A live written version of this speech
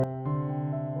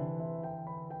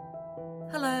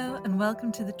and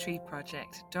welcome to the Tree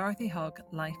Project, Dorothy Hogg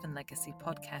Life and Legacy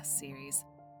podcast series.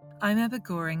 I'm Ebba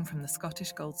Goring from the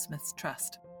Scottish Goldsmiths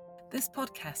Trust. This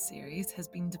podcast series has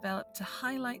been developed to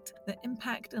highlight the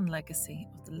impact and legacy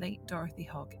of the late Dorothy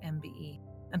Hogg MBE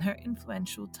and her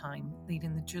influential time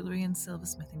leading the jewellery and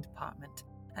silversmithing department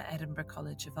at Edinburgh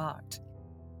College of Art.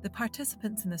 The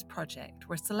participants in this project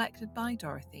were selected by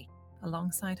Dorothy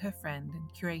alongside her friend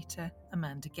and curator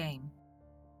Amanda Game.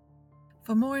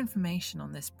 For more information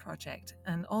on this project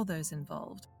and all those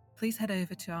involved, please head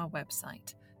over to our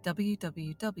website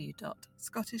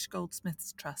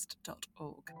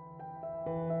www.scottishgoldsmithstrust.org.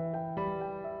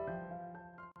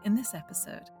 In this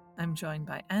episode, I'm joined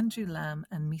by Andrew Lamb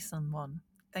and Misun.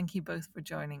 Thank you both for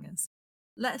joining us.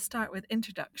 Let's start with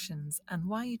introductions and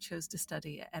why you chose to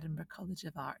study at Edinburgh College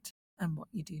of Art and what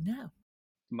you do now.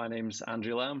 My name's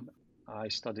Andrew Lamb. I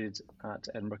studied at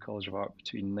Edinburgh College of Art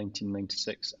between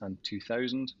 1996 and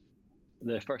 2000.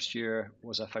 The first year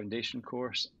was a foundation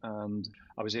course, and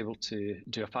I was able to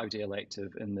do a 5-day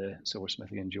elective in the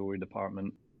silversmithing and jewellery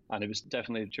department. And it was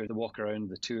definitely during the walk around,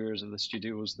 the tours of the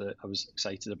studios, that I was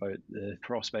excited about the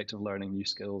prospect of learning new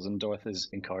skills, and Dorothy's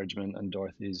encouragement and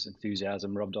Dorothy's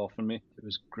enthusiasm rubbed off on me. It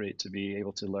was great to be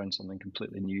able to learn something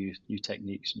completely new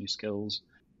techniques, new skills.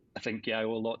 I think, I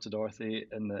owe a lot to Dorothy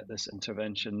in that this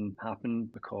intervention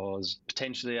happened, because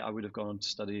potentially I would have gone on to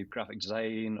study graphic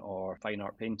design or fine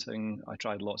art painting. I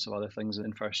tried lots of other things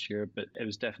in first year, but it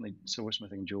was definitely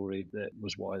silversmithing and jewellery that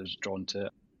was what I was drawn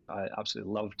to. I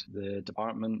absolutely loved the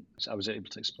department. I was able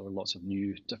to explore lots of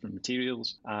new, different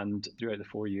materials. And throughout the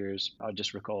 4 years, I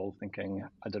just recall thinking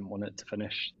I didn't want it to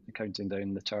finish, counting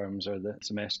down the terms or the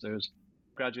semesters.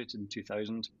 Graduated in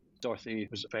 2000. Dorothy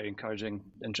was very encouraging,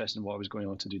 interested in what I was going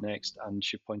on to do next, and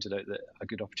she pointed out that a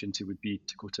good opportunity would be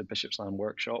to go to Bishopsland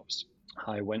workshops.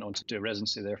 I went on to do a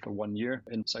residency there for 1 year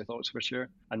in South Oxfordshire,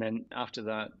 and then after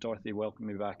that, Dorothy welcomed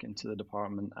me back into the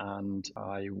department, and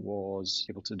I was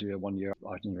able to do a 1-year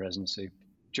art and residency.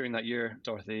 During that year,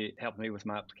 Dorothy helped me with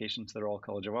my application to the Royal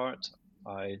College of Art.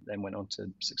 I then went on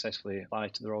to successfully apply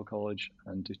to the Royal College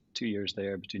and do 2 years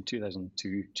there between 2002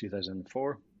 and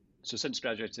 2004. So since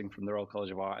graduating from the Royal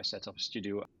College of Art, I set up a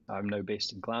studio. I'm now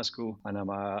based in Glasgow, and I'm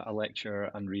a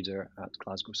lecturer and reader at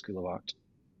Glasgow School of Art.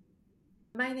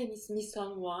 My name is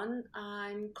Misun.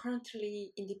 I'm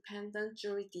currently independent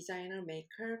jewelry designer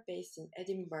maker based in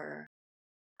Edinburgh.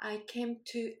 I came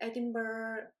to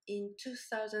Edinburgh in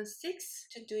 2006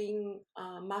 to doing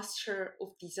a Master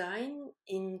of Design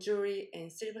in Jewelry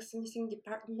and Silversmithing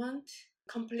Department,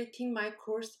 completing my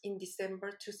course in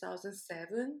December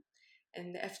 2007.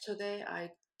 And after that,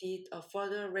 I did a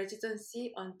further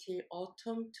residency until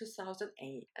autumn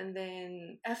 2008. And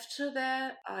then after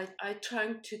that, I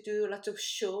tried to do lots of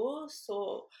shows.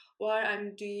 So while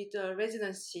I'm doing the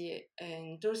residency,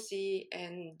 and Dorothy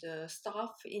and the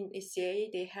staff in ACA,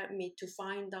 they helped me to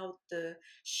find out the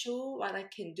show, what I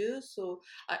can do. So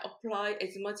I applied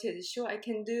as much as show I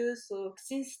can do. So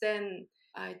since then,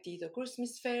 I did a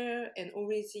Goldsmith Fair and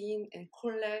Origin and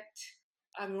Collect.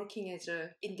 I'm working as an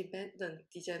independent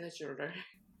designer jeweler.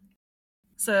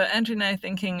 So, Andrew, now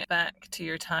thinking back to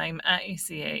your time at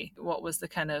ACA, what was the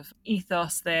kind of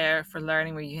ethos there for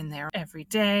learning? Were you in there every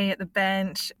day at the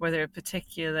bench? Were there a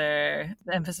particular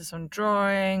emphasis on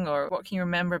drawing, or what can you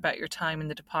remember about your time in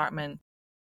the department?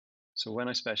 So when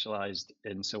I specialised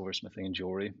in silversmithing and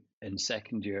jewellery, in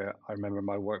second year, I remember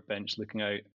my workbench looking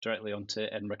out directly onto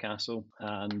Edinburgh Castle,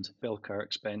 and Bill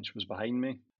Kirk's bench was behind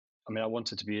me. I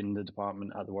wanted to be in the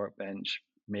department at the workbench,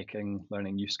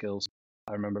 learning new skills.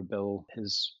 I remember Bill,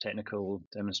 his technical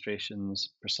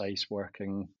demonstrations, precise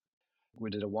working.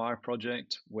 We did a wire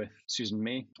project with Susan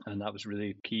May, and that was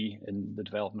really key in the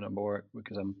development of my work,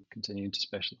 because I'm continuing to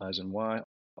specialise in wire.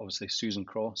 Obviously, Susan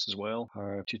Cross as well,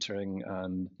 her tutoring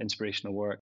and inspirational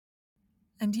work.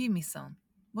 And you, Misun,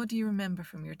 what do you remember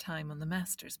from your time on the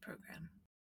master's programme?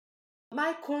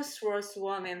 My course was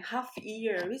 1.5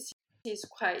 years, which is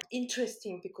quite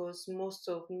interesting because most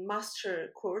of master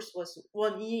course was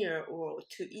 1 year or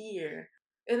 2 years.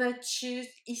 When I choose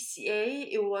ECA,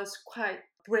 it was quite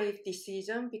brave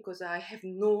decision because I have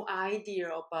no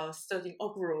idea about studying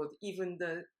abroad, even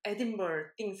the Edinburgh,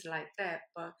 things like that.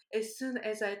 But as soon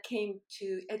as I came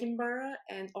to Edinburgh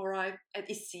and arrived at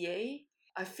ECA,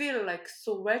 I feel like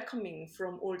so welcoming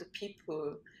from all the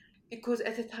people. Because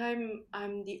at the time,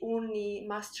 I'm the only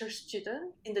master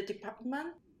student in the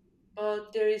department,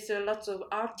 but there is a lot of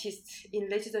artists in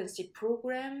residency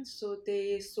program, so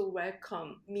they so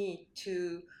welcome me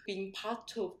to being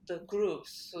part of the group.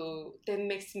 So that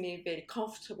makes me very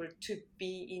comfortable to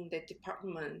be in that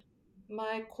department.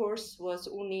 My course was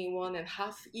only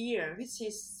 1.5 years,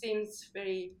 which seems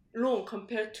very long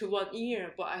compared to 1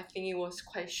 year, but I think it was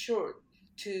quite short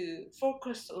to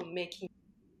focus on making.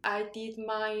 I did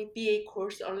my BA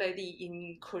course already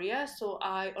in Korea, so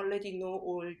I already know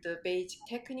all the basic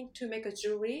technique to make a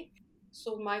jewelry.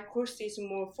 So my course is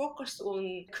more focused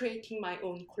on creating my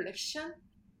own collection.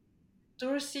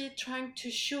 Dorothy trying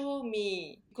to show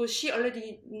me because she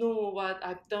already know what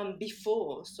I've done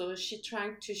before, so she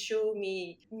trying to show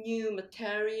me new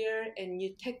material and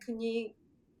new technique.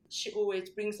 She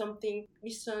always brings something.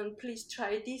 Misun, please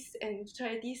try this, and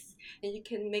you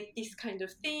can make this kind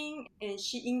of thing. And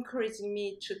she encouraged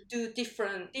me to do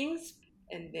different things.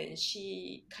 And then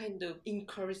she kind of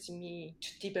encouraged me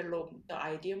to develop the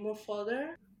idea more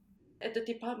further. At the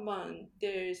department,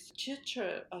 there's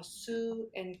teacher, Sue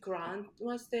and Grant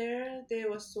was there. They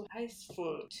were so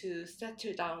helpful to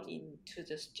settle down into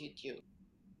the studio.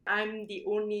 I'm the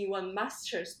only one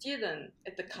master student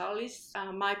at the college.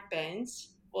 My bench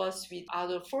was with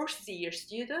other fourth year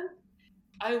student.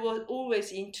 I was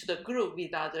always into the group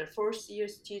with other fourth year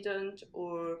student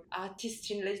or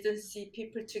artist in residency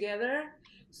people together.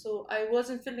 So I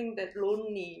wasn't feeling that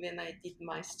lonely when I did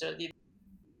my study.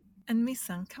 And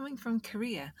Misun, coming from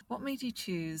Korea, what made you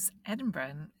choose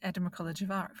Edinburgh and Edinburgh College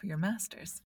of Art for your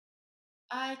Masters?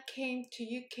 I came to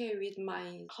UK with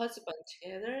my husband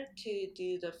together to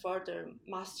do the further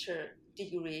master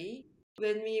degree.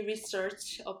 When we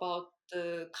research about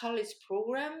the college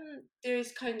program, there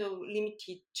is kind of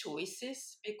limited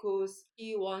choices because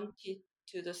he wanted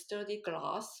to the study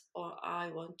glass or I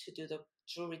want to do the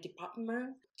jewelry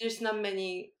department. There's not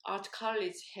many art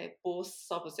college have both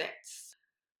subjects.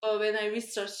 But when I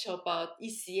researched about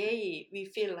ECA,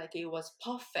 we feel like it was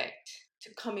perfect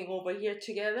to coming over here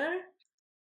together.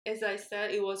 As I said,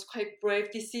 it was quite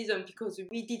brave decision because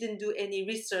we didn't do any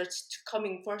research to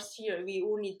coming first year. We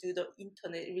only do the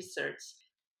internet research.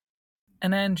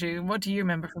 And Andrew, what do you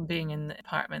remember from being in the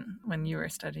apartment when you were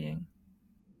studying?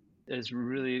 It's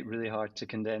really, really hard to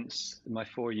condense my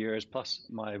 4 years plus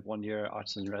my 1 year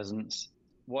artisan residence.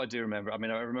 What I do remember, I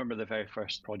remember the very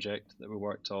first project that we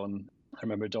worked on. I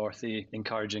remember Dorothy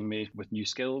encouraging me with new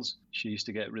skills. She used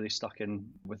to get really stuck in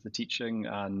with the teaching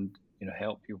and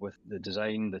help you with the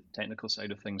design, the technical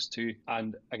side of things too.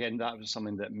 And again, that was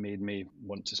something that made me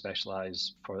want to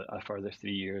specialize for a further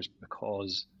 3 years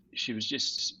because she was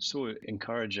just so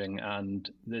encouraging, and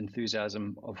the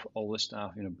enthusiasm of all the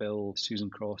staff, Bill, Susan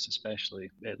Cross especially,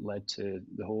 it led to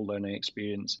the whole learning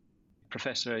experience.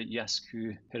 Professor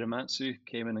Yasuku Hiramatsu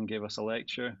came in and gave us a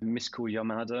lecture. Misuko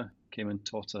Yamada came and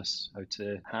taught us how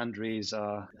to hand raise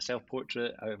a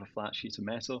self-portrait out of a flat sheet of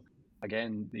metal.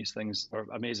 Again, these things are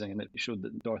amazing, and it showed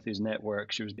that Dorothy's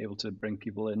network, she was able to bring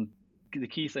people in. The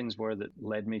key things were that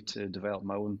led me to develop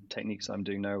my own techniques I'm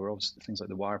doing now were obviously things like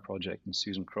the Wire Project and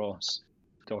Susan Cross.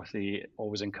 Dorothy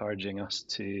always encouraging us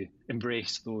to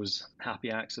embrace those happy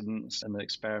accidents and the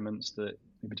experiments that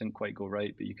maybe didn't quite go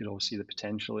right, but you could all see the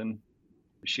potential in.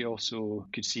 She also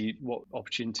could see what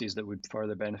opportunities that would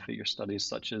further benefit your studies,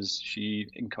 such as she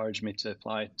encouraged me to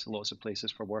apply to lots of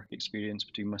places for work experience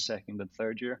between my second and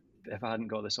third year. If I hadn't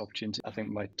got this opportunity, I think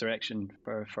my direction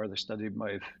for further study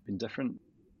might have been different.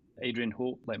 Adrian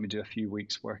Hope let me do a few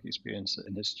weeks work experience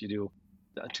in his studio.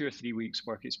 A 2 or 3 weeks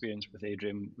work experience with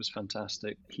Adrian was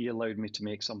fantastic. He allowed me to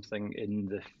make something in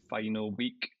the final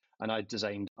week, and I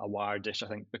designed a wire dish, I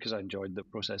think, because I enjoyed the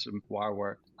process of wire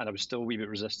work, and I was still a wee bit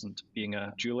resistant to being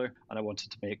a jeweler, and I wanted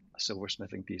to make a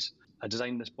silversmithing piece. I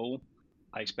designed this bowl.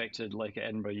 I expected, like at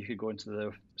Edinburgh, you could go into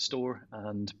the store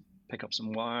and pick up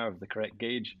some wire of the correct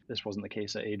gauge. This wasn't the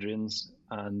case at Adrian's,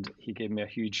 and he gave me a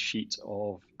huge sheet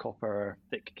of copper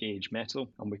thick gauge metal,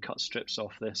 and we cut strips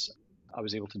off this. I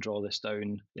was able to draw this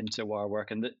down into wire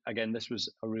work, and again, this was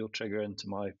a real trigger into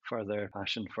my further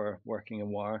passion for working in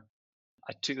wire.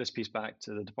 I took this piece back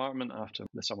to the department after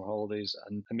the summer holidays,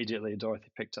 and immediately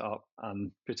Dorothy picked it up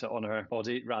and put it on her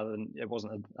body rather than, it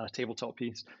wasn't a tabletop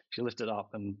piece. She lifted it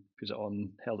up and put it on,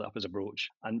 held it up as a brooch.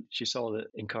 And she saw that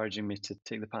encouraging me to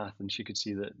take the path, and she could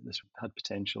see that this had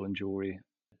potential in jewellery.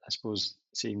 I suppose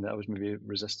seeing that I was maybe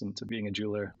resistant to being a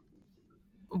jeweller.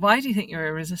 Why do you think you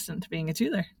were resistant to being a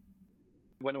jeweller?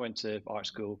 When I went to art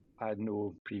school, I had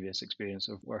no previous experience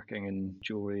of working in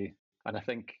jewellery. And I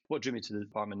think what drew me to the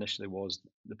department initially was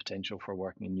the potential for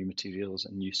working in new materials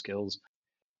and new skills.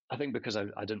 I think because I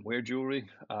didn't wear jewellery,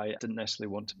 I didn't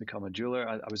necessarily want to become a jeweller.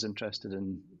 I was interested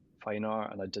in fine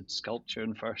art, and I did sculpture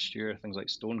in first year, things like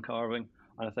stone carving.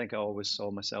 And I think I always saw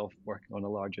myself working on a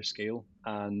larger scale.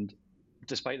 And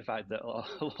despite the fact that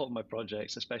a lot of my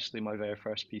projects, especially my very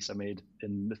first piece I made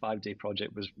in the 5-day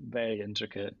project, was very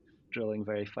intricate, drilling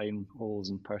very fine holes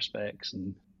in perspex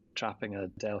and trapping a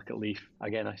delicate leaf.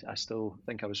 Again, I still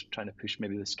think I was trying to push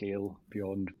maybe the scale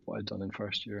beyond what I'd done in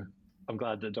first year. I'm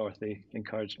glad that Dorothy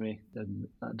encouraged me in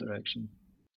that direction.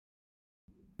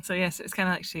 So yes, it's kind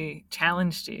of actually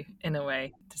challenged you in a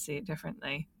way to see it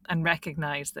differently and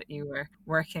recognise that you were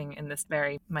working in this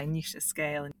very minute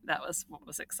scale, and that was what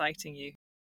was exciting you.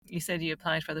 You said you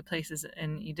applied for other places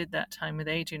and you did that time with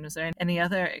Adrian. Was there any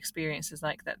other experiences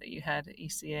like that you had at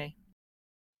ECA?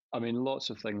 I mean, lots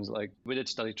of things. Like, we did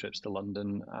study trips to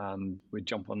London, and we'd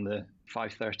jump on the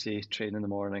 5:30 train in the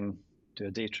morning, do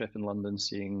a day trip in London,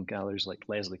 seeing galleries like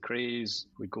Leslie Cray's.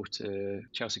 We'd go to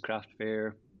Chelsea Craft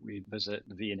Fair. We'd visit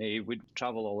the V&A. We'd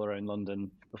travel all around London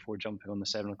before jumping on the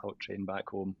 7 o'clock train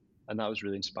back home. And that was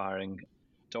really inspiring.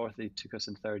 Dorothy took us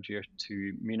in third year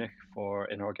to Munich for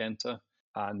Inorgenta,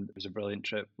 and it was a brilliant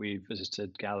trip. We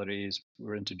visited galleries, we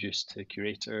were introduced to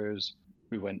curators,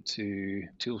 we went to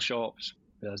tool shops.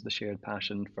 As the shared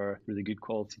passion for really good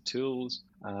quality tools,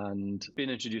 and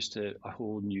being introduced to a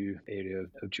whole new area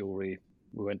of jewellery.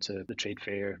 We went to the trade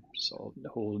fair, saw a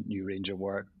whole new range of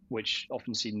work, which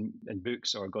often seen in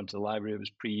books or gone to the library. It was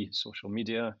pre-social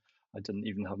media. I didn't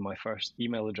even have my first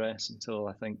email address until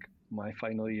I think my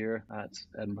final year at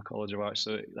Edinburgh College of Art.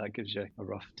 So that gives you a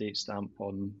rough date stamp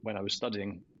on when I was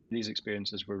studying. These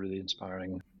experiences were really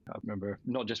inspiring. I remember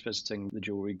not just visiting the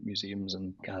jewellery museums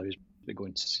and galleries, but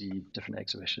going to see different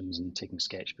exhibitions and taking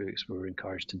sketchbooks. We were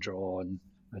encouraged to draw, and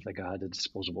I think I had a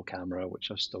disposable camera,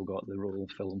 which I've still got the roll of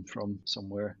film from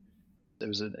somewhere. It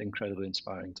was an incredibly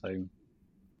inspiring time.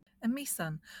 And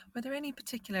Misun, were there any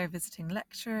particular visiting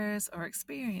lecturers or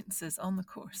experiences on the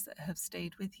course that have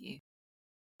stayed with you?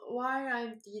 While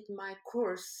I did my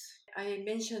course, I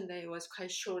mentioned that it was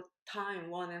quite short time,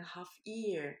 1.5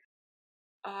 years.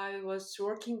 I was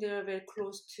working there very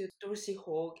close to Dorsey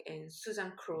Hogg and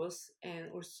Susan Cross, and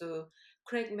also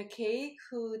Craig McKay,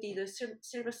 who did a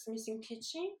silversmithing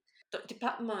teaching. The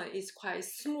department is quite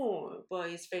small,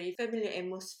 but it's very familiar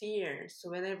atmosphere.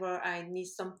 So whenever I need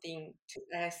something to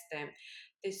ask them,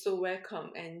 they're so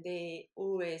welcome, and they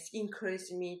always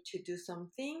encourage me to do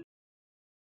something.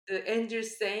 The Andrew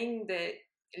saying that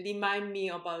remind me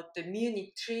about the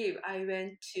Munich trip. I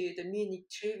went to the Munich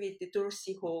trip with the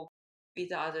Dorsey Hogg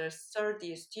with other third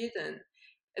year student.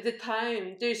 At the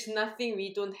time, there's nothing.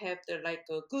 We don't have the like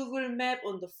a Google map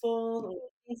on the phone or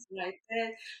things like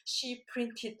that. She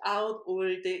printed out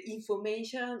all the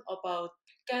information about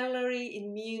gallery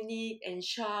in Munich and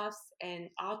shops and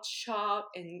art shop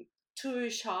and tool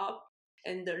shop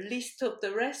and the list of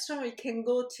the restaurant we can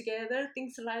go together,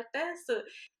 things like that. So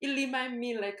it remind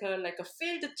me like a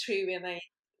field trip when I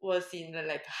was in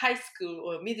like high school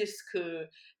or middle school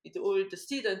with all the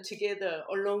students together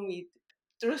along with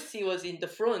Drusy was in the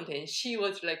front and she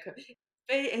was like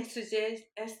very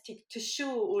enthusiastic to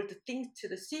show all the things to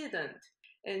the student.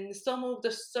 And some of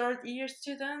the third year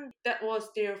students, that was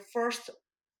their first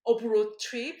abroad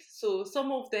trip. So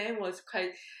some of them was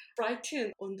quite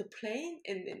frightened on the plane,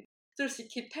 and then so she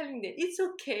keep telling them it's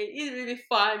okay, it's really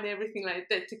fine, everything like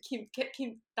that to keep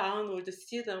down all the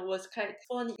student was quite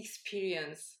funny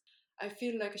experience. I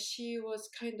feel like she was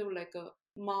kind of like a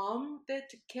mom that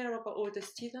took care about all the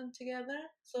students together.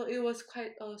 So it was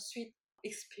quite a sweet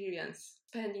experience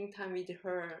spending time with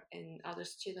her and other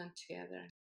students together.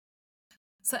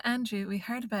 So, Andrew, we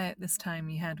heard about this time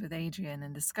you had with Adrian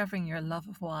and discovering your love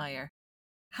of wire.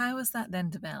 How was that then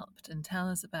developed? And tell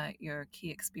us about your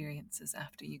key experiences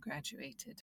after you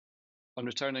graduated. On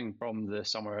returning from the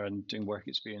summer and doing work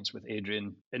experience with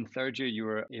Adrian, in third year, you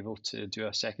were able to do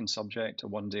a second subject, a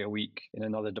 1 day a week in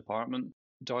another department.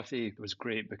 Dorothy was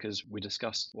great because we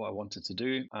discussed what I wanted to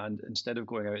do. And instead of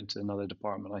going out into another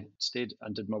department, I stayed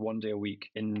and did my 1 day a week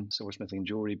in silversmithing and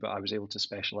jewellery, but I was able to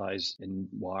specialise in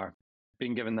wire.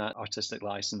 Being given that artistic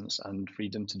license and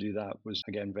freedom to do that was,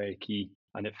 again, very key.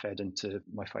 And it fed into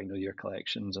my final year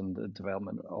collections and the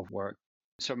development of work.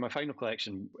 So my final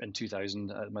collection in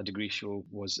 2000 at my degree show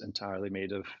was entirely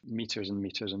made of meters and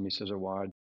meters and meters of wire.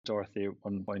 Dorothy at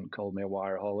one point called me a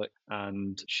wireaholic,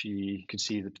 and she could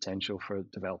see the potential for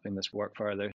developing this work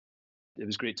further. It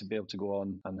was great to be able to go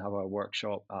on and have a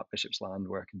workshop at Bishop's Land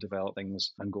where I could develop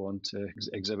things and go on to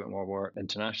exhibit more work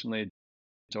internationally.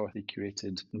 Dorothy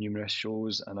curated numerous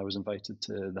shows, and I was invited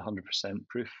to the 100%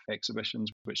 Proof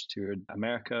exhibitions, which toured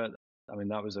America. I mean,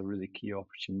 that was a really key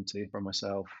opportunity for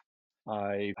myself.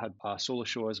 I had a solo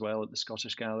show as well at the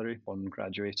Scottish Gallery on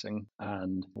graduating,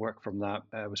 and work from that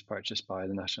was purchased by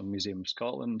the National Museum of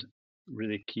Scotland.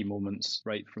 Really key moments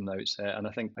right from the outset. And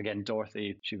I think, again,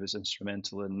 Dorothy, she was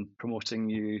instrumental in promoting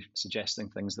you, suggesting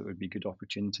things that would be good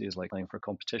opportunities, like applying for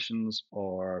competitions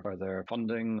or further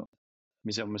funding.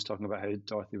 Misun was talking about how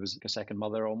Dorothy was like a second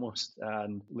mother almost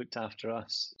and looked after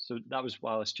us. So that was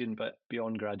while a student, but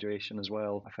beyond graduation as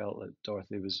well, I felt that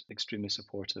Dorothy was extremely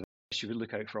supportive. She would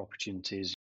look out for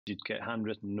opportunities. You'd get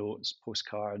handwritten notes,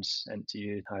 postcards sent to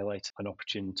you, highlight an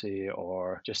opportunity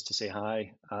or just to say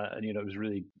hi. And, it was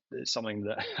really something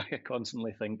that I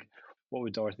constantly think, what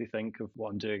would Dorothy think of what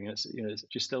I'm doing? It's,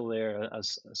 she's still there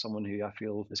as someone who I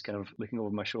feel is kind of looking over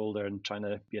my shoulder and trying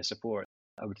to be a support.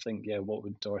 I would think, what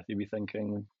would Dorothy be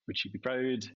thinking? Would she be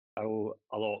proud? I owe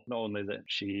a lot, not only that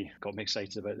she got me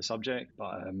excited about the subject,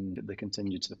 but the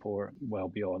continued support well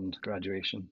beyond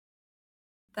graduation.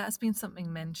 That's been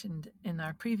something mentioned in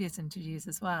our previous interviews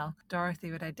as well.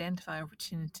 Dorothy would identify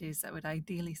opportunities that would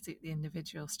ideally suit the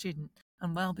individual student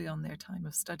and well beyond their time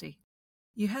of study.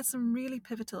 You had some really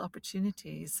pivotal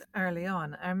opportunities early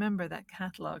on. I remember that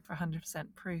catalogue for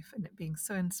 100% proof and it being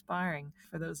so inspiring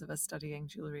for those of us studying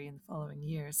jewellery in the following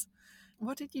years.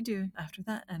 What did you do after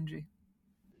that, Andrew?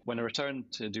 When I returned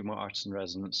to do my arts in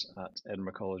residence at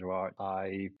Edinburgh College of Art,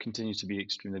 I continued to be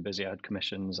extremely busy. I had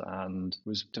commissions and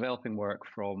was developing work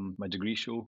from my degree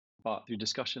show. But through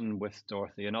discussion with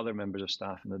Dorothy and other members of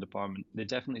staff in the department, they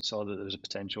definitely saw that there was a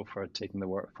potential for taking the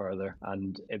work further.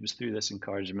 And it was through this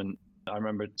encouragement. I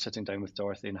remember sitting down with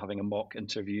Dorothy and having a mock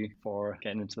interview for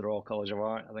getting into the Royal College of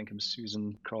Art. I think it was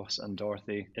Susan Cross and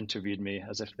Dorothy interviewed me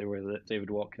as if they were the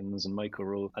David Watkins and Michael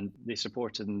Rowe, and they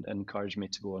supported and encouraged me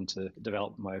to go on to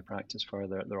develop my practice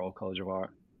further at the Royal College of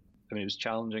Art. I mean, it was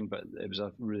challenging, but it was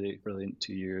a really brilliant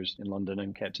 2 years in London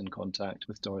and kept in contact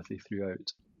with Dorothy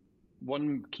throughout.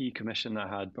 One key commission I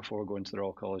had before going to the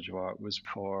Royal College of Art was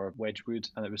for Wedgwood,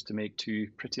 and it was to make 2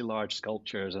 pretty large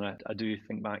sculptures. And I do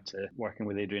think back to working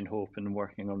with Adrian Hope and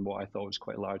working on what I thought was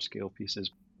quite large scale pieces.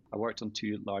 I worked on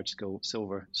 2 large scale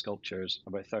silver sculptures,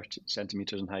 about 30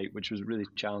 centimetres in height, which was really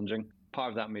challenging. Part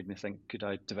of that made me think, could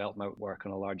I develop my work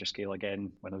on a larger scale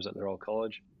again when I was at the Royal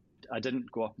College? I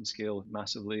didn't go up in scale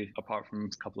massively, apart from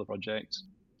a couple of projects.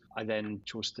 I then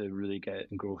chose to really get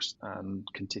engrossed and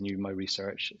continue my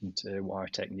research into wire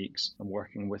techniques and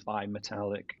working with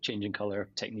bimetallic changing colour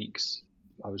techniques.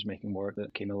 I was making work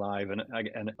that came alive, and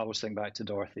I always think back to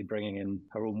Dorothy bringing in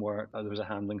her own work. There was a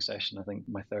handling session, I think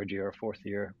my 3rd year or 4th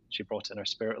year. She brought in her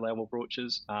spirit level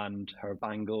brooches and her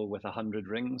bangle with 100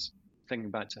 rings.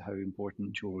 Thinking back to how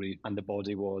important jewellery and the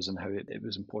body was and how it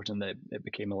was important that it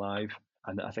became alive.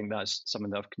 And I think that's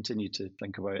something that I've continued to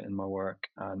think about in my work.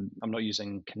 And I'm not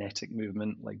using kinetic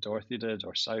movement like Dorothy did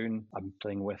or sound. I'm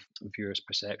playing with viewers'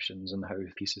 perceptions and how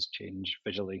pieces change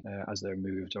visually as they're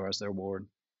moved or as they're worn.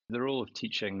 The role of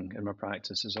teaching in my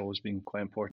practice has always been quite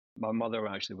important. My mother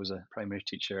actually was a primary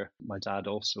teacher. My dad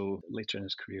also, later in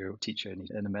his career, teacher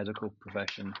in the medical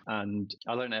profession. And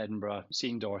I learned at Edinburgh,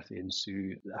 seeing Dorothy and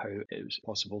Sue, how it was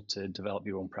possible to develop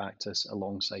your own practice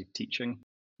alongside teaching.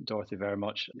 Dorothy very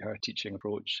much, her teaching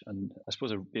approach, and I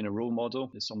suppose being a role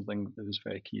model is something that was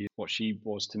very key, what she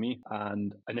was to me.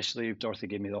 And initially, Dorothy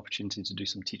gave me the opportunity to do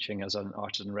some teaching as an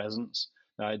artist in residence.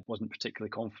 I wasn't particularly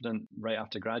confident right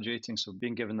after graduating, so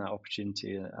being given that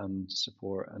opportunity and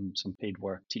support and some paid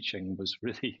work teaching was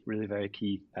really, really very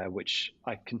key, which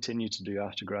I continue to do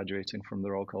after graduating from the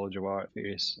Royal College of Art,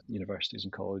 various universities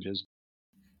and colleges.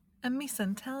 And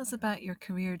Misun, tell us about your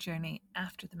career journey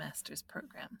after the master's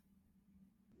programme.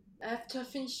 After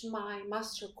finishing my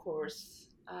master course,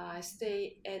 I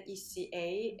stayed at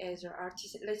ECA as an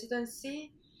artist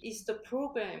residency. It's the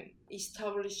program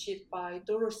established by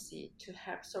Dorothy to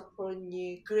help support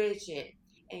new graduates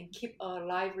and keep a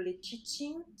lively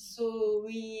teaching so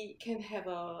we can have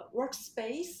a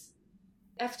workspace.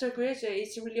 After graduate,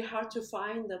 it's really hard to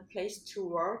find a place to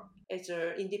work as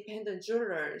an independent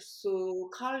jeweler. So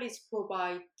college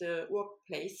provide the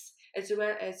workplace as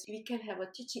well as we can have a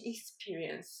teaching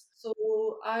experience. So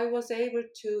I was able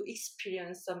to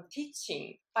experience some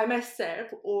teaching by myself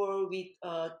or with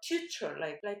a tutor,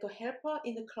 like a helper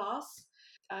in the class.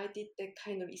 I did that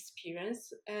kind of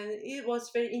experience, and it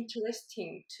was very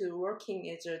interesting to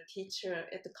working as a teacher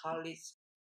at the college.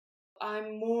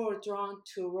 I'm more drawn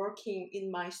to working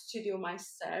in my studio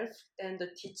myself than the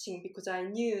teaching because I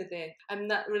knew that I'm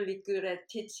not really good at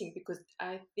teaching because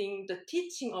I think the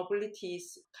teaching ability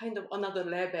is kind of another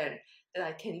level that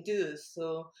I can do.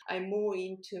 So I'm more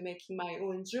into making my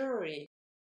own jewelry.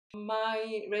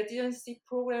 My residency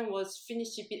program was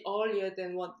finished a bit earlier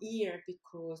than 1 year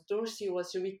because Dorothy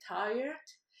was retired.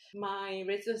 My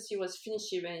residency was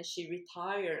finished when she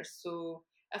retired. So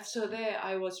after that,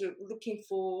 I was looking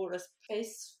for a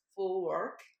space for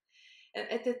work.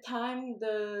 And at the time,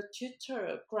 the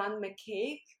tutor, Grant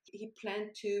McCaig, he planned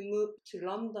to move to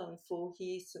London for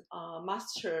his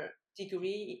master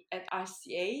degree at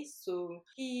RCA. So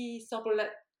he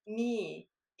sublet me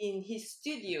in his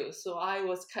studio. So I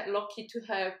was quite lucky to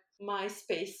have my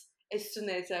space as soon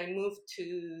as I moved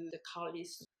to the college.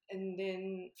 And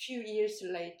then a few years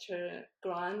later,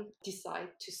 Grant decided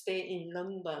to stay in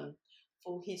London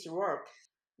for his work.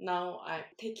 Now I'm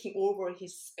taking over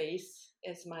his space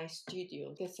as my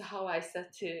studio. That's how I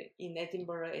started in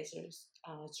Edinburgh as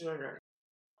a jeweler.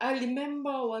 I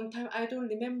remember one time, I don't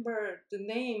remember the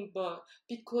name, but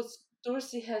because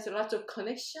Dorsey has a lot of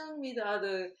connection with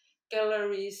other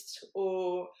galleries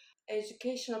or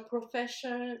educational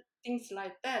profession, things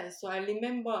like that. So I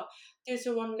remember there's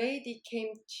one lady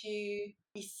came to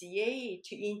ECA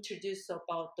to introduce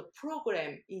about the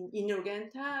program in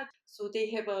Inorgenta. So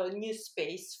they have a new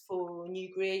space for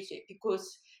new graduate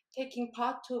because taking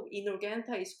part of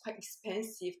Inorgenta is quite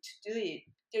expensive to do it.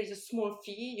 There's a small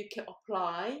fee you can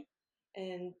apply,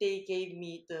 and they gave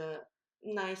me the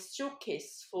nice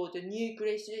showcase for the new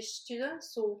graduate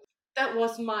students. So that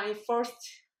was my first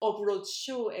abroad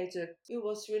show. It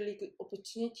was really good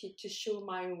opportunity to show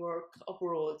my work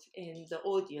abroad in the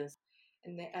audience.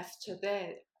 And then after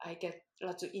that, I get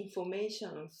lots of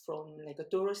information from like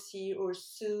Dorothy or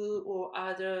Sue or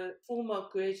other former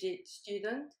graduate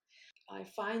students. I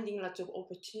finding lots of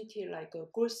opportunity like a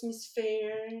Goldsmith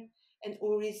Fair and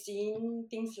Origin,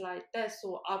 things like that.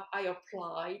 So I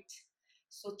applied.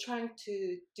 So trying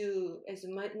to do as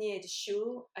many as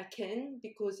show I can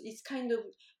because it's kind of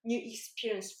new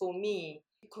experience for me.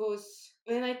 Because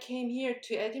when I came here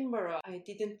to Edinburgh, I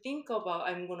didn't think about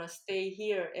I'm gonna stay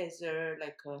here as a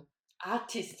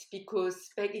artist because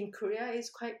back in Korea it's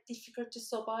quite difficult to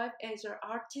survive as an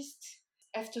artist.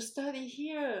 After study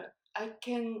here, I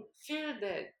can feel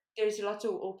that there's a lot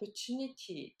of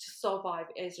opportunity to survive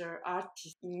as an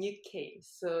artist in UK.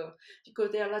 So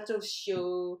because there are a lot of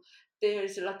show,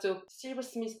 there's a lot of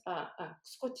silversmith,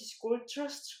 Scottish Gold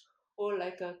Trust or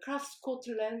like a Craft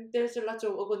Scotland. There's a lot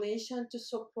of organization to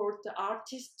support the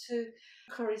artists to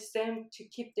encourage them to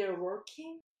keep their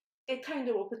working. That kind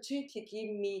of opportunity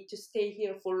give me to stay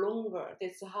here for longer.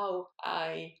 That's how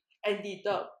I ended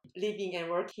up living and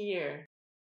work here.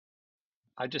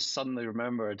 I just suddenly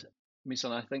remembered,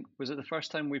 Misun, I think, was it the first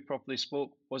time we properly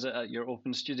spoke? Was it at your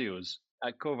open studios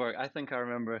at Coburg? I think I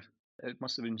remember it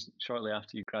must have been shortly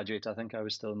after you graduated. I think I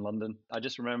was still in London. I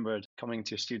just remembered coming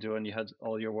to your studio and you had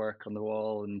all your work on the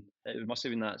wall, and it must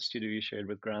have been that studio you shared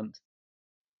with Grant.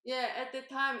 Yeah, at the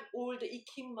time, all the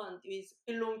equipment is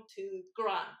belonged to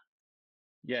Grant.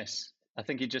 Yes, I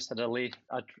think you just had a late.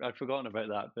 I'd forgotten about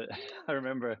that, but I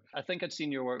remember. I think I'd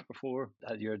seen your work before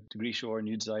at your degree show or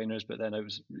New Designers, but then it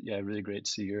was really great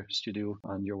to see your studio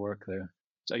and your work there.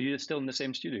 So are you still in the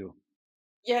same studio?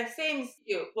 Yeah, same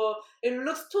studio, but it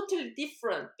looks totally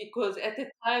different because at the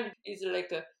time it's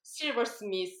like a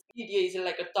silversmith studio is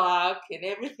like a dark and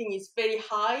everything is very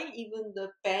high, even the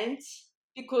bench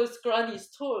because Grant is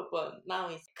tall, but now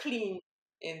it's clean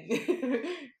and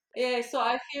yeah. So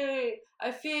I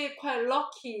feel quite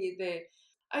lucky that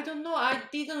I don't know. I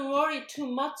didn't worry too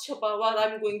much about what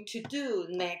I'm going to do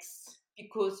next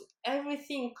because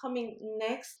everything coming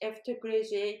next after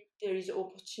graduate, there is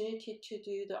opportunity to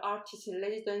do the artist in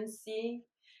residency.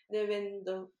 Then when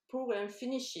the program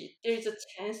finishes, there is a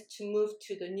chance to move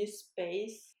to the new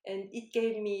space, and it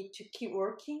gave me to keep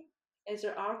working as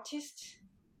an artist.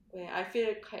 Well, I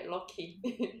feel quite lucky.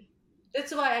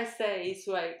 That's why I say it's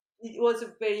like it was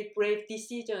a very brave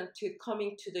decision to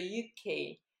coming to the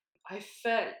UK. I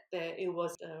felt that it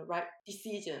was the right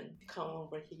decision to come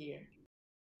over here.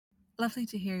 Lovely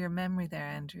to hear your memory there,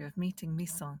 Andrew, of meeting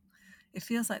Misun. It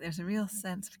feels like there's a real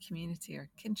sense of community or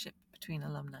kinship between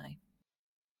alumni.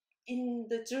 In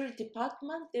the jewelry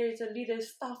department, there is a little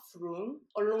staff room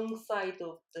alongside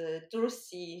of the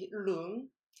Dorsey room.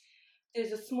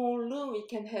 There's a small room we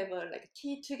can have a like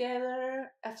tea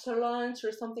together after lunch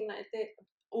or something like that.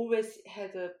 Always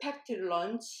had a packed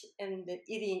lunch and then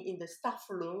eating in the staff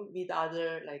room with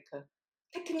other like a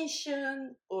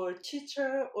technician or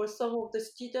teacher or some of the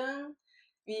students.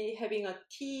 We having a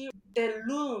tea. The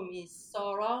room is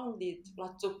surrounded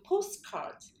lots of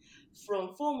postcards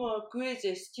from former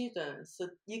graduate students. So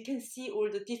you can see all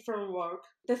the different work.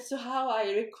 That's how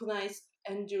I recognize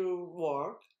Andrew's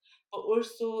work. But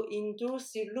also in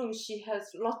Dorsey's room, she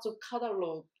has lots of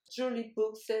catalog, jewelry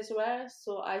books as well.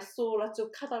 So I saw lots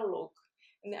of catalog.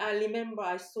 And I remember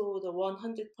I saw the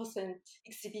 100%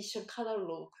 exhibition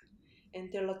catalog. And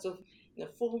there are lots of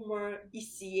former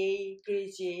ECA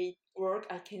graduate work.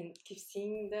 I can keep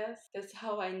seeing that. That's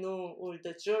how I know all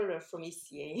the jewelry from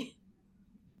ECA.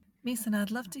 Misun,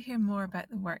 I'd love to hear more about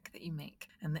the work that you make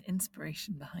and the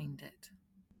inspiration behind it.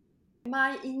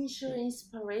 My initial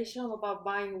inspiration about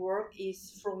buying work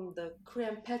is from the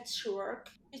Korean patchwork,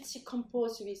 which is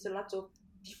composed with a lot of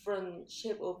different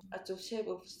shape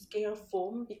of scale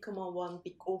form become a one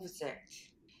big object.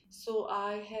 So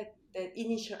I had that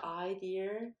initial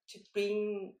idea to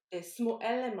bring the small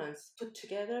elements put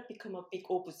together become a big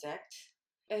object.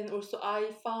 And also I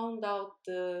found out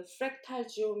the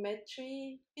fractal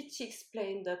geometry, which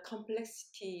explain the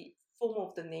complexity form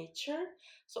of the nature.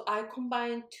 So I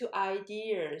combined two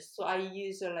ideas. So I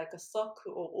use like a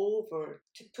circle or oval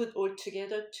to put all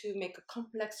together to make a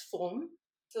complex form.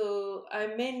 So I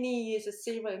mainly use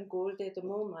silver and gold at the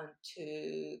moment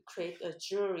to create a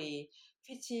jewelry,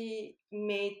 which is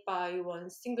made by one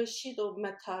single sheet of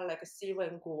metal like silver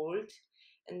and gold,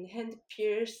 and hand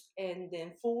pierced and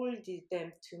then folded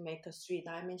them to make a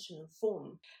three-dimensional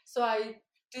form. So I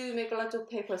do make a lot of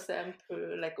paper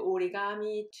sample like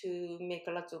origami to make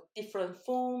a lot of different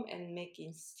form and make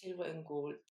in silver and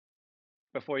gold.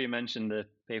 Before you mentioned the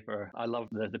paper, I love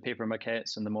the paper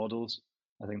maquettes and the models.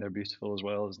 I think they're beautiful as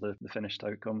well as the finished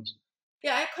outcomes.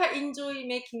 Yeah, I quite enjoy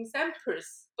making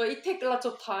samples, but it takes a lot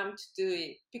of time to do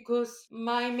it because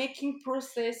my making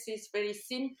process is very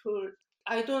simple.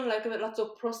 I don't like a lot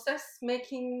of process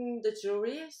making the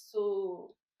jewelry, so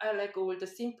I like all the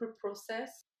simple process.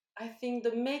 I think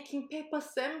the making paper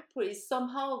sample is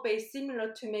somehow very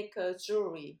similar to make a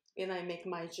jewelry when I make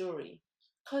my jewelry.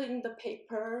 Cutting the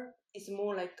paper is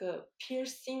more like a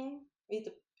piercing with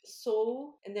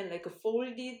sew and then like a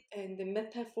folded, and the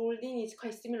metal folding is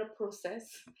quite similar process.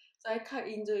 So I quite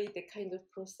enjoy the kind of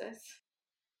process.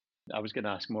 I was going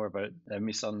to ask more about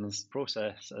Misun's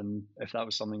process and if that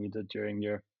was something you did during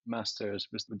your masters.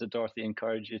 Did Dorothy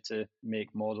encourage you to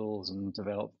make models and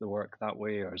develop the work that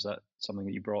way, or is that something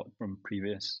that you brought from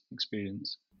previous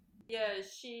experience? Yeah,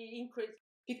 she increased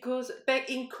because back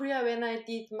in Korea when I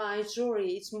did my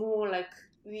jewelry, it's more like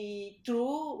we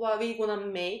drew what we gonna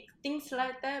make, things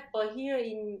like that. But here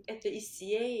in at the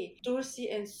ECA, Dorsey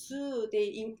and Sue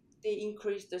they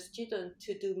encourage the student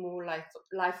to do more like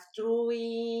life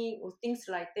drawing or things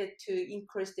like that to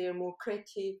increase their more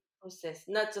creative process,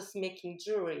 not just making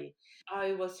jewelry.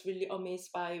 I was really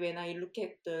amazed by when I look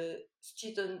at the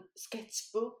student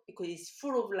sketchbook because it's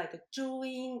full of like a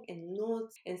drawing and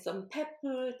notes and some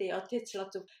paper. They attach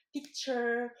lots of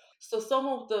picture. So some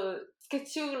of the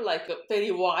sketchbook like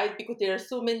very wide because there are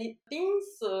so many things.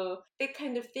 So that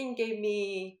kind of thing gave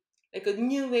me like a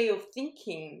new way of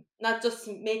thinking, not just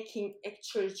making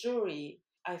actual jewelry.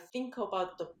 I think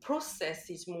about the process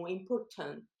is more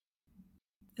important.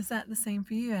 Is that the same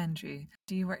for you, Andrew?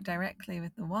 Do you work directly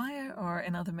with the wire or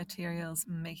in other materials,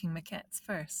 making maquettes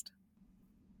first?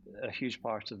 A huge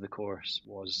part of the course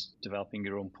was developing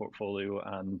your own portfolio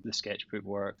and the sketchbook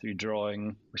work through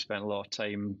drawing. We spent a lot of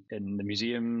time in the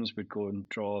museums. We'd go and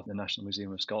draw at the National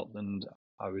Museum of Scotland.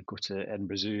 I would go to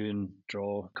Edinburgh Zoo and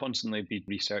draw, constantly be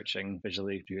researching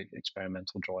visually, do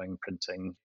experimental drawing,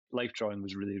 printing. Life drawing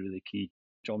was really, really key.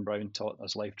 John Brown taught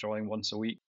us life drawing once a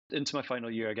week. Into my final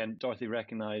year again, Dorothy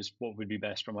recognised what would be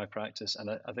best for my practice, and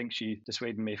I think she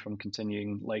dissuaded me from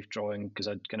continuing life drawing because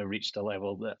I'd kind of reached a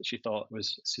level that she thought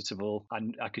was suitable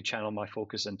and I could channel my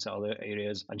focus into other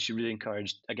areas. And she really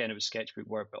encouraged, again, it was sketchbook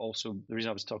work, but also the reason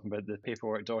I was talking about the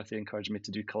paperwork, Dorothy encouraged me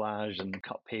to do collage and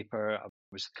cut paper. I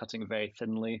was cutting very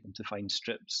thinly to find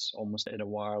strips almost in a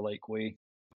wire-like way.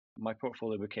 My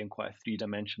portfolio became quite a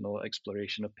three-dimensional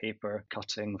exploration of paper,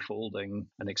 cutting, folding,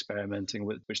 and experimenting,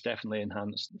 which definitely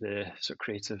enhanced the sort of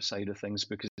creative side of things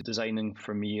because designing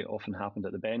for me often happened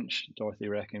at the bench. Dorothy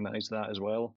recognised that as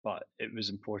well, but it was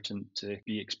important to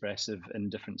be expressive in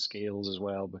different scales as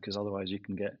well because otherwise you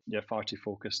can get far too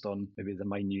focused on maybe the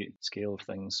minute scale of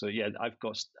things. So yeah,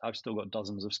 I've still got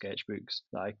dozens of sketchbooks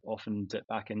that I often dip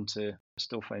back into. I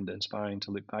still find it inspiring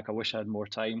to look back. I wish I had more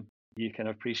time. You can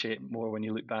appreciate more when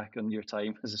you look back on your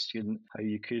time as a student, how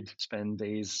you could spend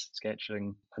days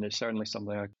sketching. And it's certainly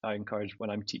something I encourage when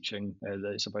I'm teaching,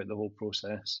 that it's about the whole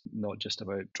process, not just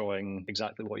about drawing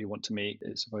exactly what you want to make.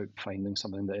 It's about finding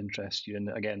something that interests you. And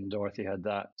again, Dorothy had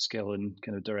that skill in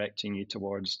kind of directing you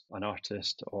towards an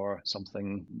artist or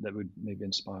something that would maybe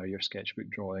inspire your sketchbook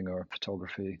drawing or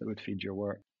photography that would feed your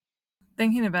work.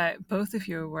 Thinking about both of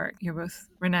your work, you're both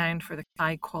renowned for the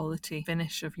high quality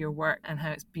finish of your work and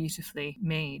how it's beautifully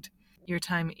made. Your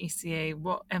time at ECA,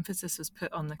 what emphasis was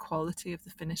put on the quality of the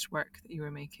finished work that you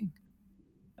were making?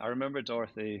 I remember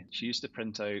Dorothy, she used to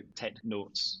print out tech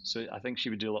notes. So I think she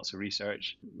would do lots of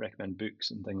research, recommend books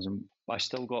and things. And I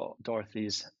still got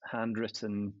Dorothy's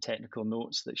handwritten technical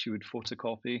notes that she would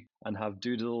photocopy and have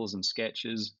doodles and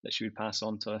sketches that she would pass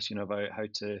on to us, about how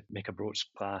to make a brooch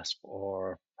clasp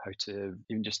or how to,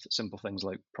 even just simple things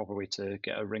like proper way to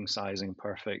get a ring sizing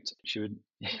perfect. She would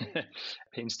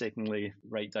painstakingly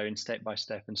write down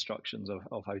step-by-step instructions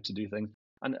of how to do things.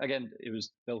 And again, it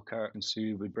was Bill Kirk and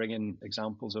Sue would bring in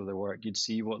examples of their work. You'd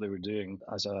see what they were doing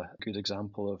as a good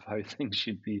example of how things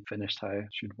should be finished, how it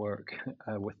should work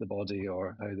with the body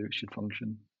or how they should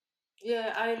function.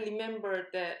 Yeah, I remember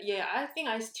that. Yeah, I think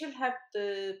I still have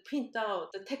the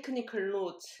printout, the technical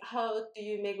notes. How do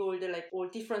you make all the like all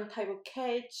different type of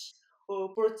catch or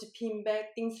broach pin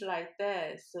back, things like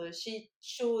that. So she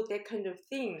showed that kind of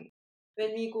thing.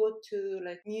 When we go to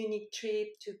like Munich trip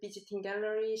to visiting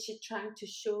gallery, she trying to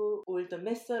show all the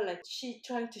method. Like she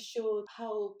trying to show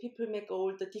how people make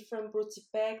all the different broach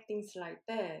back, things like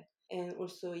that. And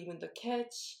also even the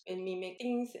catch when we make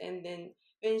things, and then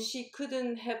when she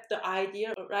couldn't have the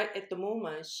idea right at the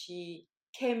moment, she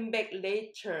came back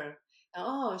later.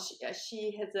 Oh,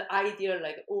 she has an idea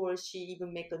like, or she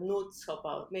even make a notes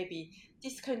about maybe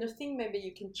this kind of thing. Maybe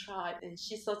you can try, and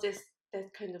she suggests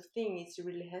that kind of thing is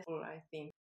really helpful, I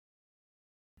think.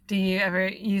 Do you ever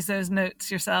use those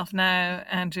notes yourself now,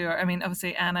 Andrew? Or, I mean,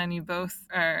 obviously, Anna and you both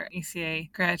are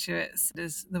ECA graduates.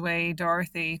 Does the way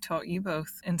Dorothy taught you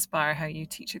both inspire how you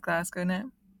teach at Glasgow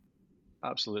now?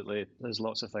 Absolutely. There's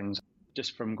lots of things.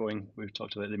 Just from going, we've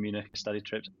talked about the Munich study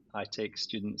trips. I take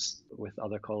students with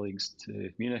other colleagues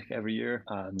to Munich every year,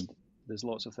 and there's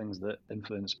lots of things that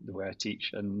influence the way I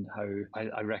teach and how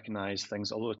I recognise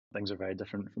things. Although things are very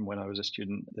different from when I was a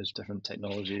student, there's different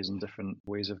technologies and different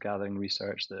ways of gathering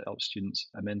research that help students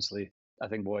immensely. I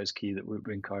think what is key that we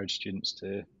encourage students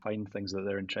to find things that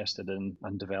they're interested in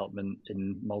and development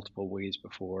in multiple ways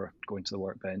before going to the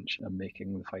workbench and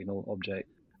making the final object,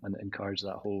 and encourage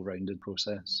that whole rounded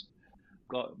process.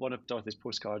 Got one of Dorothy's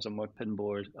postcards on my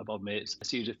pinboard above me. It's a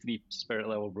series of 3 spirit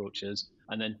level brooches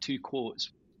and then 2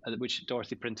 quotes which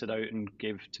Dorothy printed out and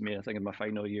gave to me, I think, in my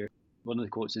final year. One of the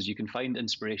quotes is, "You can find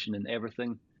inspiration in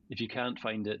everything. If you can't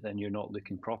find it, then you're not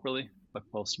looking properly," by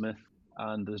Paul Smith.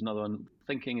 And there's another one,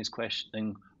 "Thinking is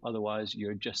questioning, otherwise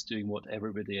you're just doing what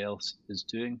everybody else is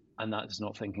doing." And that is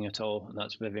not thinking at all. And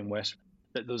that's Vivian West.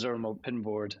 Those are on my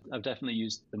pinboard. I've definitely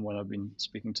used them when I've been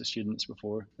speaking to students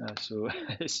before. So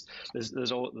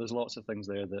there's lots of things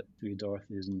there that through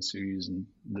Dorothy's and Sue's and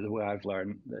the way I've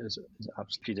learned is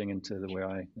absolutely feeding into the way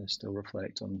I still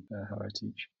reflect on how I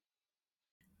teach.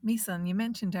 Misun, you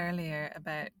mentioned earlier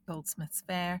about Goldsmiths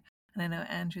Fair, and I know,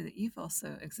 Andrew, that you've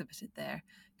also exhibited there.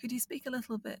 Could you speak a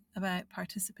little bit about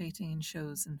participating in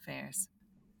shows and fairs?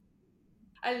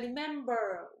 I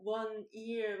remember one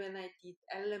year when I did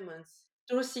Elements,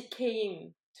 Dorothy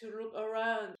came to look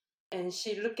around and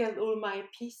she looked at all my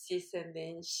pieces, and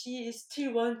then she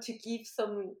still want to give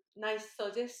some nice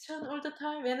suggestion all the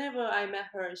time. Whenever I met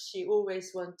her, she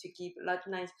always want to give like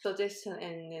nice suggestion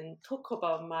and then talk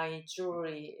about my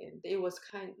jewelry, and it was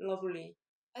kind of lovely.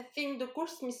 I think the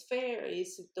Goldsmith Fair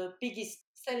is the biggest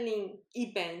selling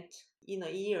event in a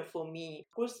year for me.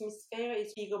 Goldsmith Fair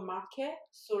is bigger market,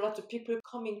 so lots of people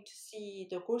coming to see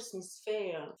the Goldsmith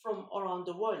Fair from around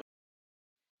the world.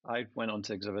 I went on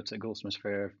to exhibit at Goldsmiths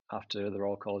Fair after the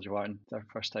Royal College of Art, their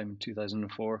first time in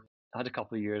 2004. I had a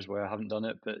couple of years where I haven't done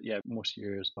it, but yeah, most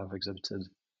years I've exhibited.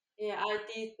 Yeah, I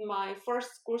did my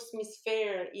first Goldsmith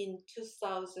Fair in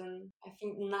 2000, I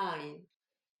think 9.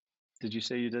 Did you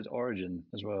say you did Origin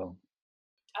as well?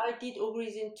 I did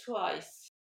Origin twice.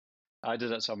 I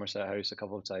did at Somerset House a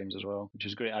couple of times as well, which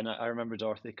was great. And I remember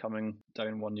Dorothy coming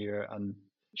down one year and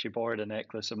she borrowed a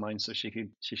necklace of mine so she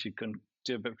could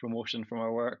do a bit of promotion from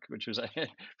our work, which was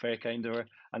very kind of her.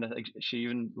 And I think she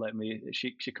even let me.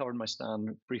 She covered my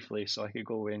stand briefly so I could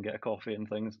go away and get a coffee and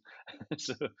things.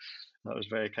 So that was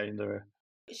very kind of her.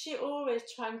 She always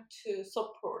trying to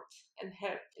support and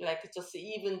help, like just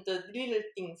even the little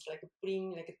things like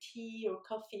bring like a tea or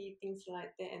coffee, things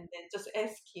like that, and then just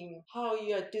asking how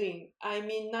you are doing. I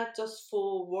mean, not just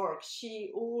for work.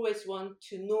 She always want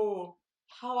to know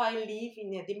how I live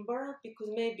in Edinburgh, because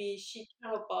maybe she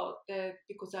care about that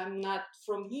because I'm not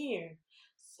from here.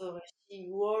 So she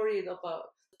worried about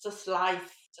just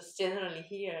life, just generally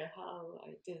here, how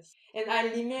I do. And I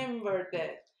remember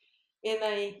that and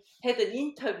I had an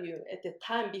interview at the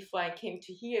time before I came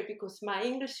to here, because my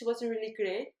English wasn't really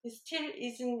great. It still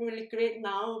isn't really great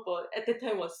now, but at the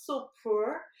time was so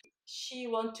poor. She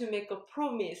wanted to make a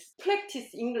promise,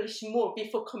 practice English more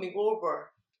before coming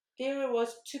over. There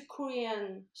was 2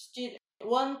 Korean students,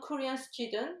 one Korean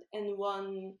student and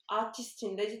one artist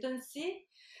in residency.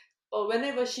 But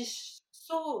whenever she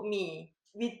saw me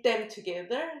with them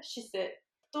together, she said,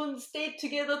 "Don't stay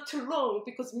together too long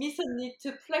because Misa need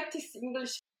to practice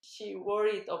English." She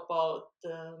worried about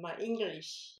my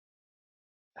English.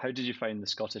 How did you find the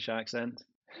Scottish accent?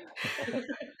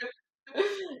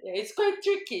 Yeah, it's quite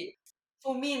tricky.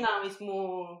 For me now, it's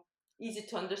more easy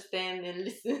to understand and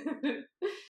listen.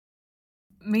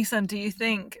 Misun, do you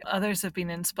think others have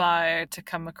been inspired to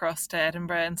come across to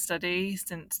Edinburgh and study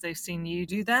since they've seen you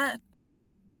do that?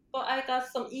 But I got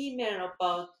some email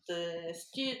about the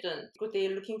student because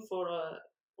they're looking for a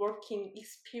working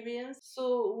experience.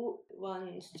 So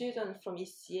one student from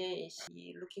ECA,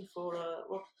 she looking for a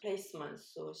work placement.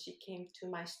 So she came to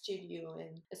my studio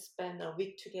and spent a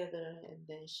week together, and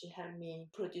then she helped me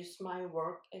produce my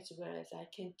work as well as I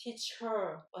can teach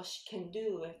her what she can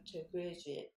do after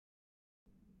graduate.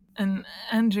 And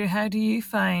Andrew, how do you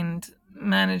find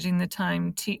managing the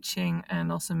time teaching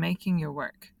and also making your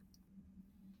work?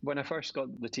 When I first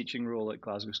got the teaching role at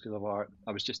Glasgow School of Art,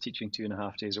 I was just teaching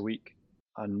 2.5 days a week.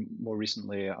 And more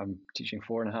recently, I'm teaching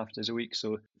 4.5 days a week.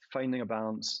 So finding a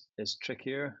balance is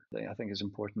trickier. I think it's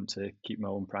important to keep my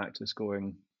own practice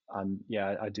going. And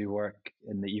yeah, I do work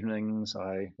in the evenings,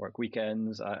 I work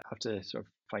weekends. I have to sort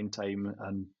of find time.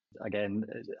 And again,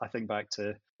 I think back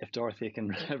to if Dorothy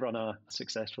can run a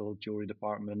successful jewellery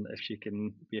department, if she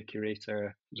can be a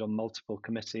curator, she's on multiple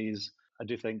committees. I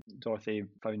do think Dorothy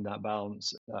found that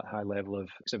balance, that high level of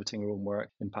exhibiting her own work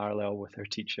in parallel with her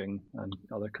teaching and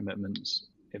other commitments.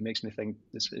 It makes me think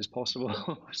this is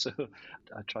possible. So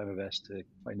I try my best to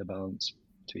find a balance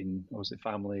between obviously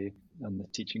family and the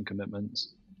teaching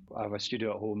commitments. I have a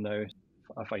studio at home now.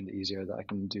 I find it easier that I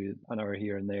can do an hour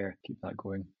here and there, keep that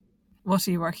going. What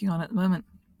are you working on at the moment?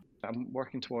 I'm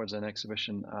working towards an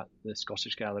exhibition at the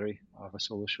Scottish Gallery. I have a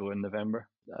solo show in November.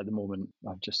 At the moment,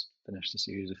 I've just finished a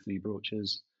series of 3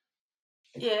 brooches.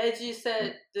 Yeah, as you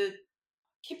said, the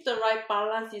keep the right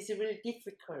balance is really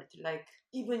difficult. Like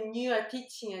even you are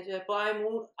teaching as well,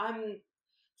 but I'm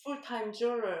full time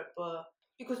jeweler, but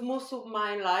because most of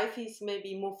my life is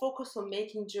maybe more focused on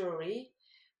making jewelry,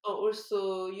 but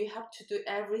also you have to do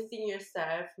everything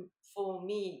yourself. For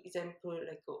me, example,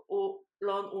 like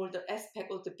learn all the aspect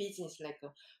of the business, like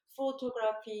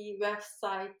photography,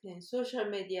 website, and social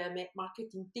media,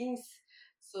 marketing things.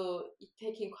 So it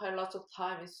taking quite a lot of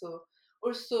time. So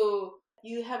also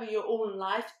you have your own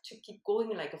life to keep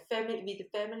going, like a family with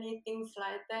the family, things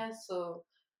like that. So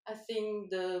I think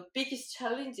the biggest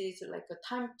challenge is like a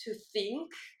time to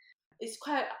think. It's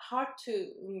quite hard to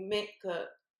make a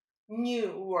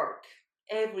new work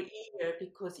every year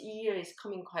because year is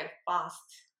coming quite fast.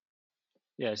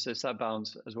 Yeah, so it's that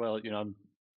balance as well.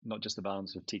 Not just the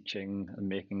balance of teaching and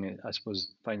making it, I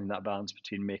suppose finding that balance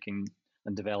between making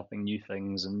and developing new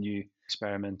things and new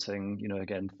experimenting,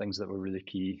 again, things that were really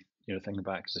key, thinking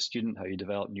back as a student, how you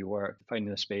develop new work,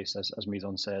 finding the space, as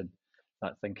Misun said,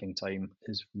 that thinking time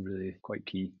is really quite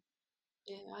key.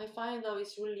 Yeah, I find out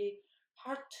it's really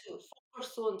hard to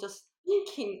focus on just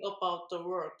thinking about the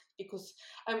work because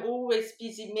I'm always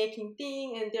busy making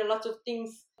things and there are lots of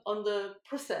things on the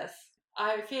process.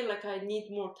 I feel like I need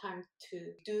more time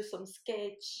to do some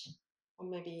sketch or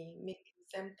maybe make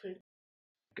example.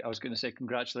 I was going to say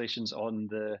congratulations on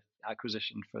the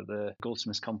acquisition for the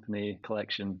Goldsmiths Company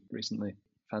collection recently.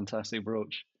 Fantastic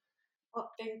brooch. Oh,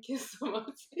 thank you so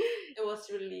much. It was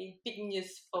really big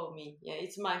news for me. Yeah,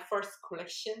 it's my first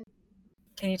collection.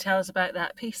 Can you tell us about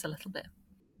that piece a little bit?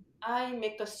 I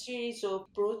make a series of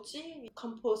brooches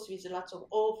composed with lots of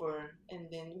oval and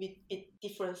then with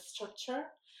different structure.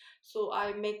 So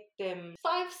I make them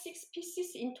 5, 6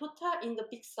 pieces in total in the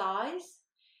big size.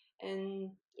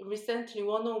 And recently,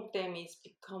 one of them is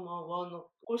become one of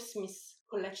Goldsmith's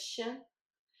collection.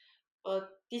 But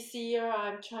this year,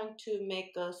 I'm trying to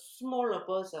make a smaller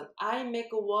version. I make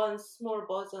one small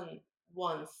version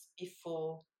once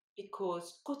before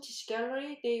because Scottish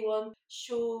Gallery they want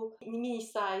show mini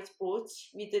size brooch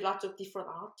with a lot of different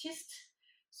artists.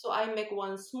 So I make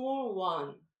one small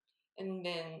one, and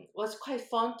then it was quite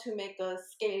fun to make a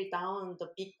scale down the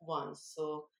big one.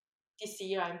 So this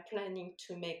year I'm planning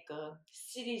to make a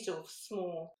series of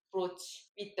small brooch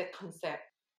with the concept.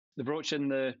 The brooch in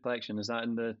the collection, is that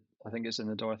I think it's in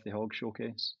the Dorothy Hogg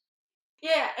showcase?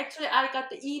 Yeah, actually, I got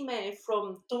the email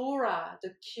from Dora,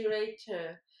 the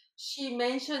curator. She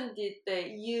mentioned it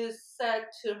that you said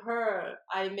to her,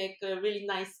 I make a really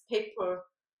nice paper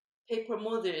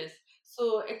models.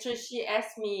 So actually, she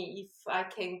asked me if I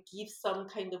can give some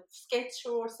kind of sketch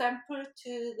or sample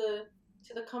to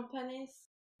the companies.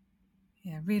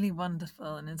 Yeah, really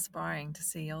wonderful and inspiring to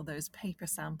see all those paper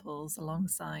samples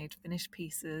alongside finished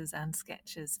pieces and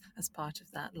sketches as part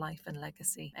of that Life and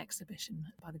Legacy exhibition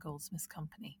by the Goldsmiths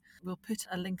Company. We'll put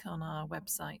a link on our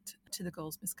website to the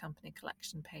Goldsmiths Company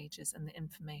collection pages and the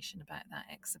information about that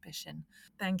exhibition.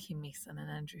 Thank you, Misun and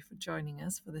Andrew, for joining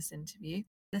us for this interview.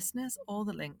 Listeners, all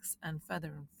the links and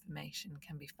further information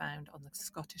can be found on the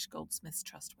Scottish Goldsmiths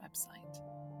Trust website.